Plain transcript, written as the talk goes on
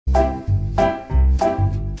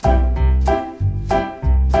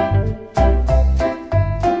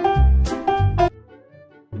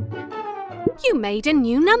made a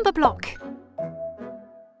new number block.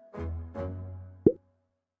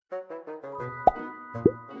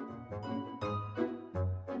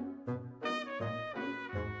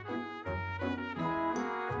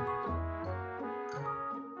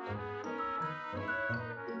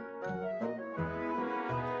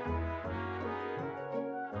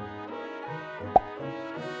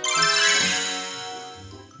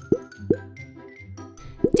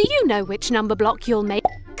 Do you know which number block you'll make?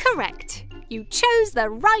 Correct! You chose the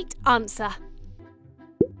right answer.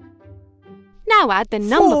 Now add the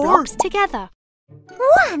number blocks together.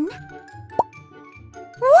 1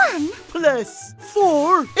 plus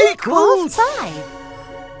 4 equals 5.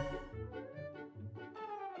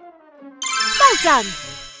 Well done!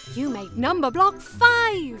 You made number block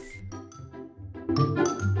 5.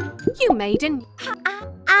 You made an...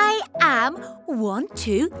 I am 1,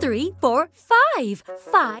 2, 3, 4, 5.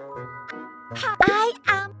 5. I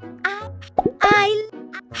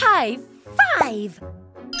high 5.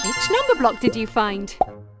 Which number block did you find?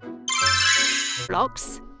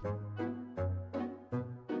 Blocks.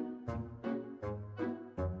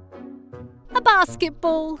 A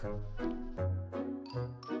basketball.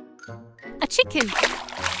 A chicken.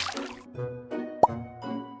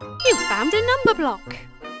 You found a number block.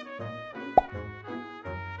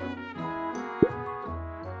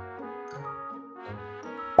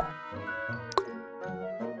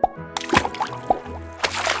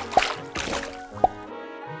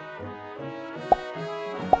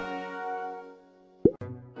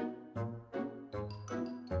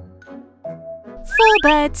 Four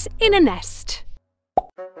birds in a nest.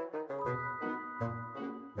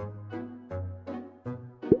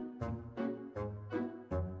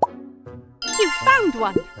 You found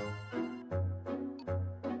one.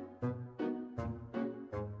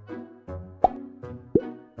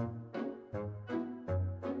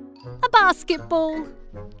 A basketball.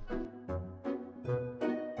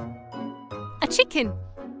 A chicken.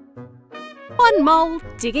 One mole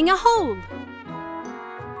digging a hole.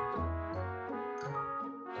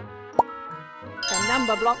 The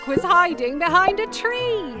number block was hiding behind a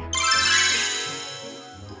tree.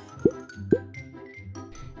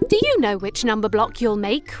 Do you know which number block you'll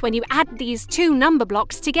make when you add these two number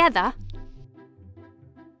blocks together?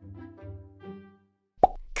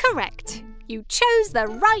 Correct! You chose the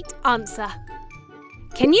right answer.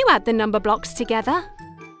 Can you add the number blocks together?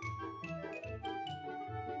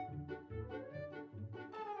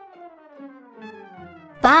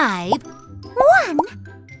 Five.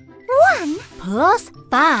 1 plus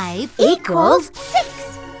 5 equals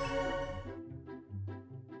 6.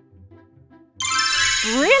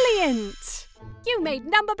 Brilliant! You made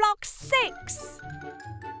number block 6.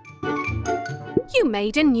 You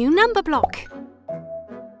made a new number block.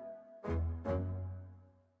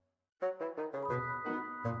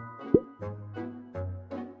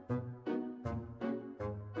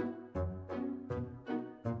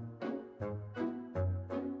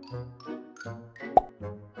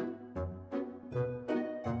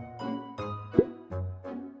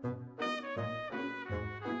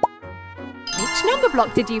 Which number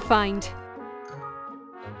block did you find?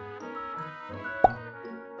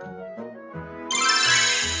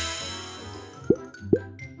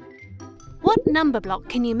 What number block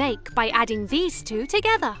can you make by adding these two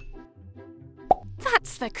together?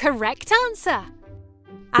 That's the correct answer!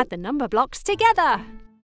 Add the number blocks together.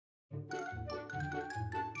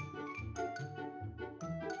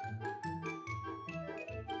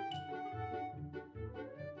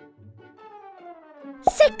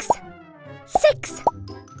 Six.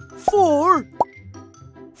 4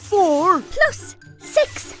 Plus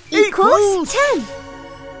 6 equals 10.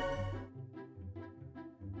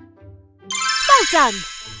 Well done!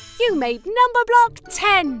 You made number block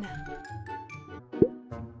 10.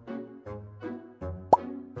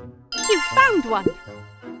 You found one.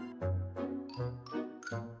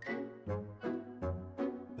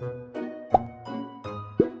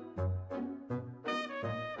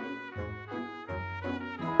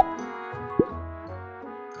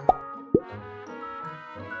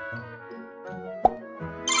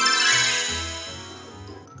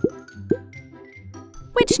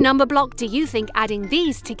 Which number block do you think adding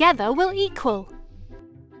these together will equal?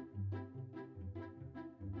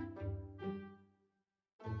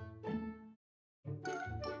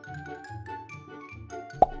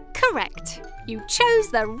 Correct! You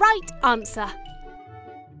chose the right answer.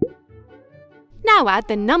 Now add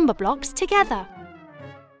the number blocks together.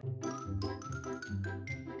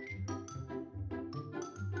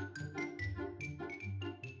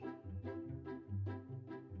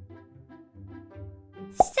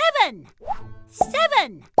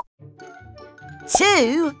 Seven.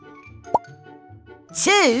 2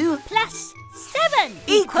 plus 7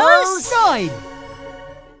 equals 9.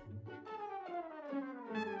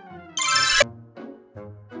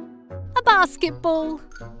 A basketball.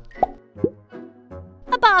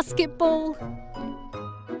 A basketball.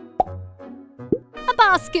 A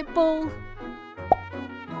basketball.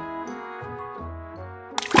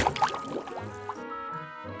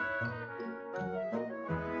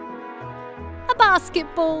 A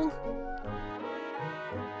basketball.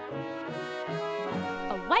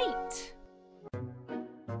 A weight.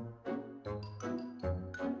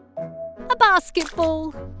 A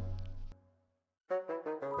basketball.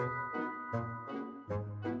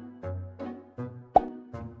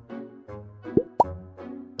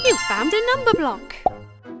 You found a number block.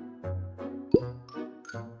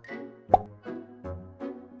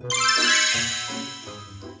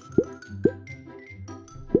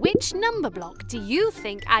 Which number block do you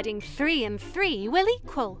think adding 3 and 3 will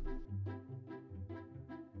equal?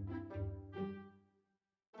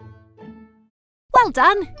 Well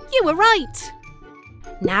done, you were right.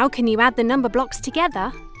 Now can you add the number blocks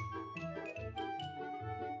together?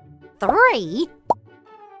 3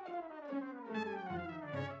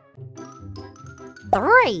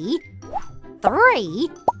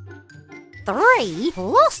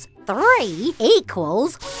 plus 3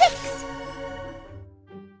 equals 6.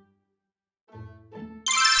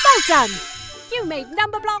 Well done! You made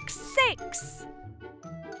number block 6.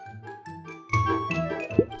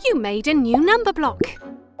 You made a new number block.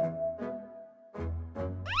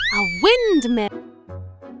 A windmill.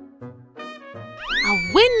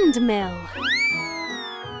 A windmill.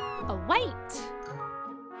 A weight.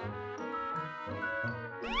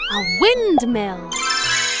 A windmill.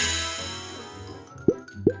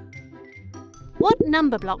 What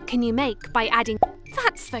number block can you make by adding?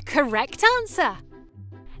 That's the correct answer.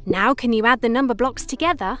 Now can you add the number blocks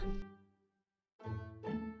together?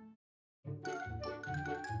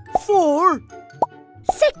 4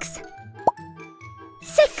 6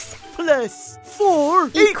 plus 4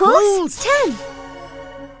 equals 10.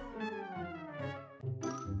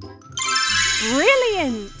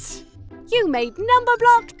 Brilliant! You made number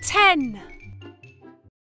block 10.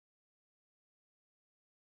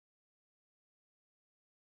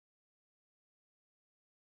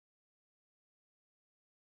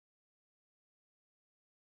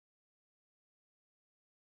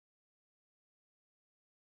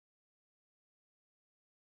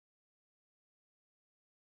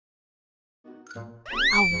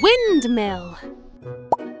 A windmill.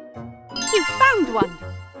 You found one.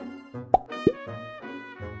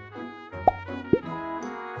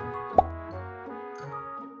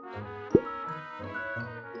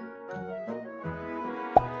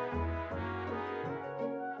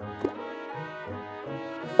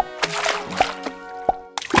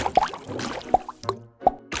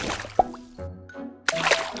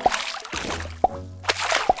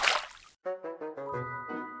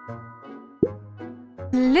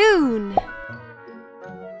 Loon.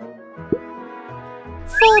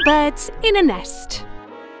 4 birds in a nest.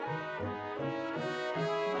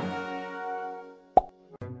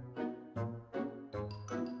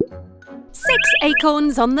 6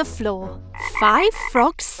 acorns on the floor. 5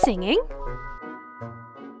 frogs singing.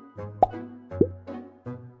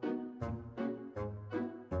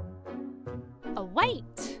 A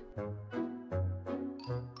weight.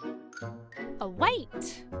 A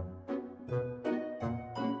weight.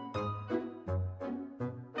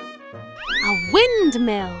 A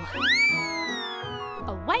windmill.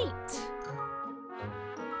 A weight.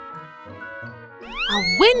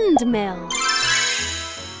 A windmill.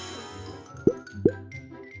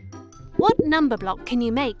 What number block can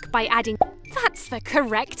you make by adding? That's the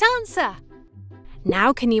correct answer.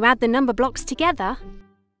 Now can you add the number blocks together?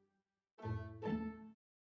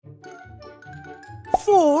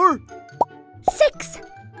 4 6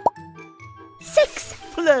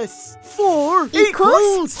 plus 4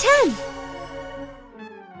 equals 10.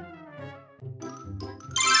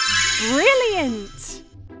 Brilliant!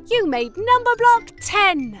 You made number block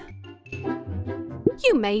 10.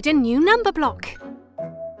 You made a new number block.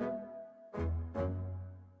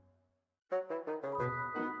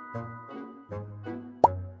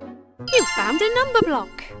 You found a number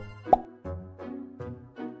block.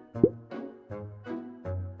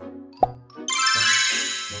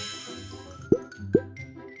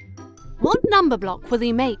 What number block will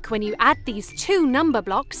you make when you add these 2 number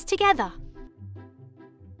blocks together?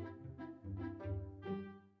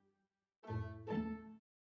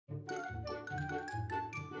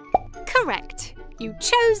 Correct! You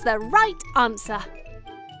chose the right answer.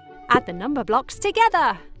 Add the number blocks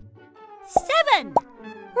together. 7.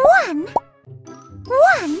 1.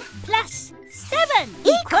 1 Plus 7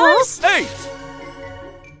 equals 8.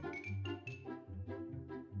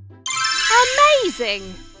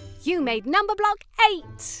 Amazing! You made number block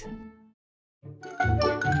 8.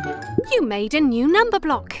 You made a new number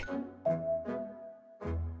block.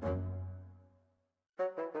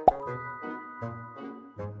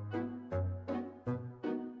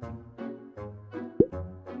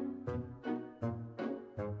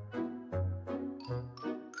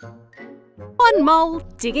 One mole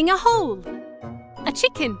digging a hole. A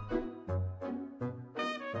chicken.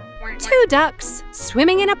 2 ducks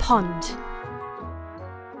swimming in a pond.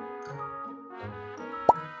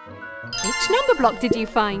 Which number block did you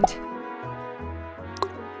find?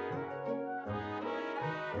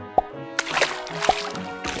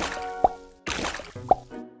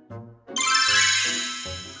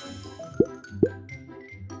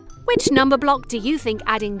 Which number block do you think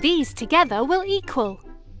adding these together will equal?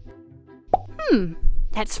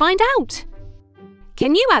 Let's find out.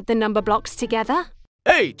 Can you add the number blocks together?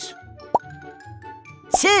 8.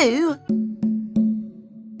 2